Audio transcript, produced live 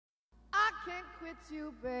can't quit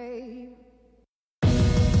you, babe.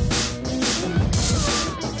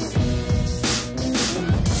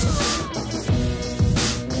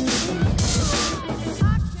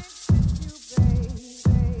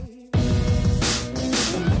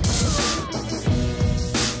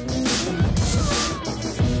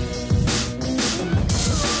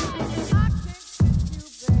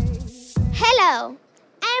 Hello,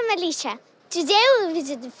 I'm Alisha. Today we'll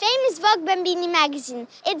visit the famous Vogue Bambini magazine.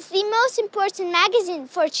 It's the most important magazine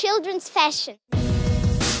for children's fashion.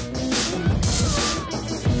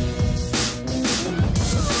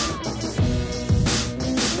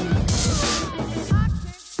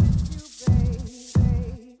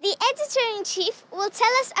 The editor-in-chief will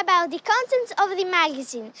tell us about the content of the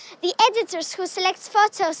magazine. The editors who select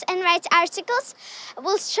photos and write articles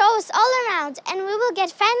will show us all around, and we will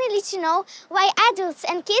get finally to know why adults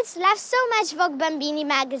and kids love so much Vogue Bambini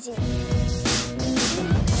magazine.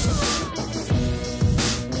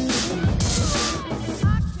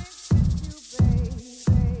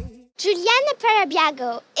 Giuliana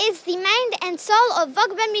Parabiago is the mind and soul of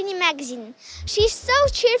Vogue Bambini magazine. She's so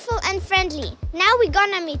cheerful and friendly. Now we're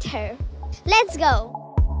gonna meet her. Let's go!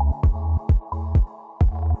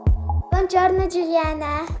 Buongiorno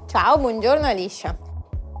Giuliana. Ciao, buongiorno Alisha.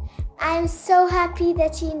 I'm so happy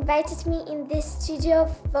that you invited me in this studio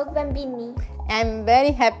of Vogue Bambini. I'm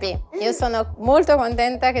very happy. Io sono molto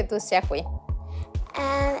contenta che tu sia qui.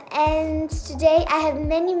 And today I have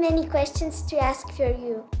many questions to ask for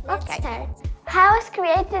you. Let's start. How was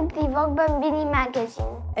created the Vogue Bambini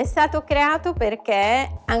magazine? È stato creato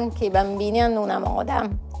perché anche i bambini hanno una moda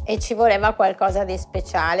e ci voleva qualcosa di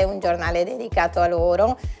speciale, un giornale dedicato a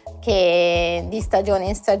loro che di stagione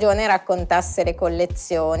in stagione raccontasse le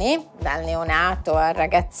collezioni, dal neonato al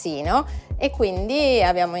ragazzino, e quindi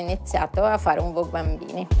abbiamo iniziato a fare un Vogue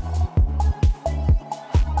Bambini.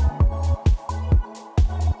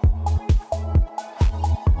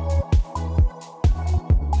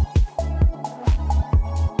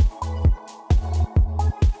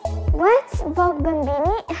 What Vogue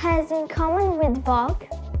Bambini has in common with Vogue?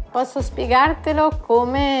 Posso spiegartelo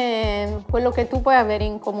come quello che tu puoi avere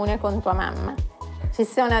in comune con tua mamma. Ci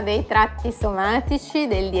sono dei tratti somatici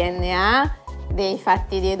del DNA, dei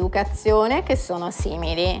fatti di educazione che sono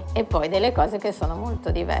simili e poi delle cose che sono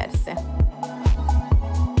molto diverse.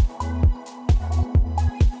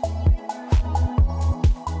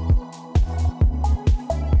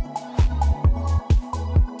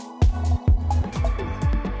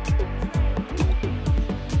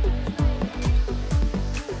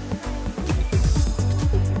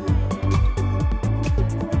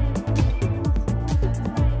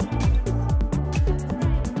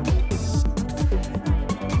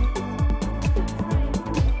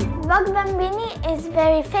 Vogue Bambini is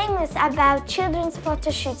very famous about children's photo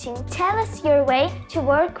shooting. Tell us your way to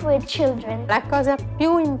work with children. La cosa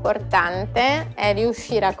più importante è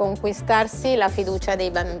riuscire a conquistarsi la fiducia dei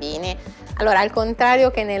bambini. Allora, al contrario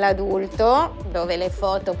che nell'adulto, dove le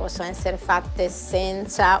foto possono essere fatte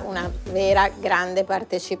senza una vera grande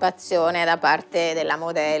partecipazione da parte della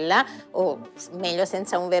modella, o meglio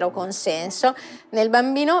senza un vero consenso, nel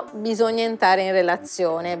bambino bisogna entrare in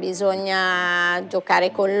relazione, bisogna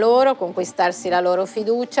giocare con loro, conquistarsi la loro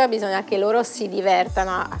fiducia, bisogna che loro si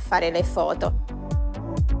divertano a fare le foto.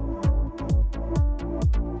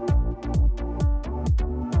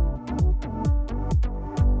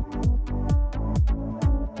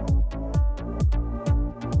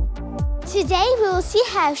 Today we will see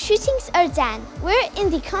how shootings are done. We're in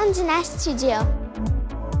the Condé Nast studio.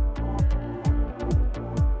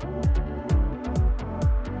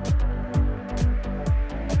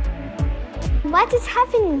 What is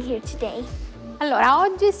happening here today? Allora,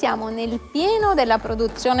 oggi siamo nel pieno della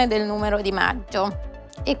produzione del numero di maggio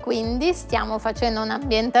e quindi stiamo facendo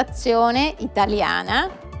un'ambientazione italiana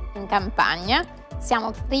in campagna.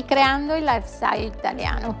 Stiamo ricreando il lifestyle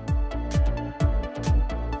italiano.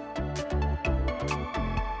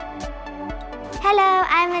 Hello,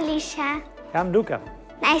 I'm Alisha. I'm Luca.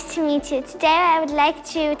 Nice to meet you. Today I would like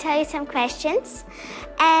to tell you some questions.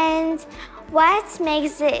 And what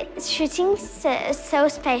makes the shooting so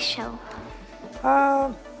special?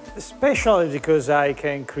 Special because I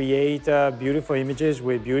can create beautiful images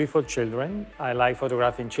with beautiful children. I like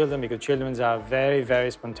photographing children because children are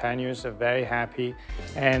very spontaneous, very happy,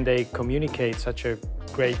 and they communicate such a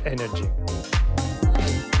great energy.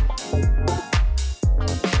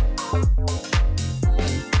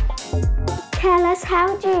 Tell us,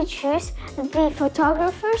 how do you choose the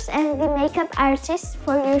photographers and the makeup artists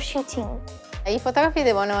for your shooting? I fotografi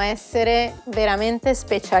devono essere veramente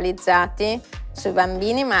specializzati sui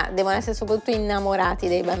bambini, ma devono essere soprattutto innamorati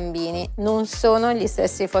dei bambini. Non sono gli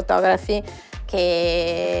stessi fotografi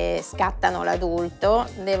che scattano l'adulto,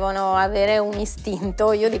 devono avere un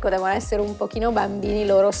istinto, io dico devono essere un pochino bambini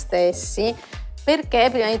loro stessi, perché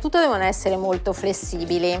prima di tutto devono essere molto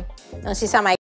flessibili. Non si sa mai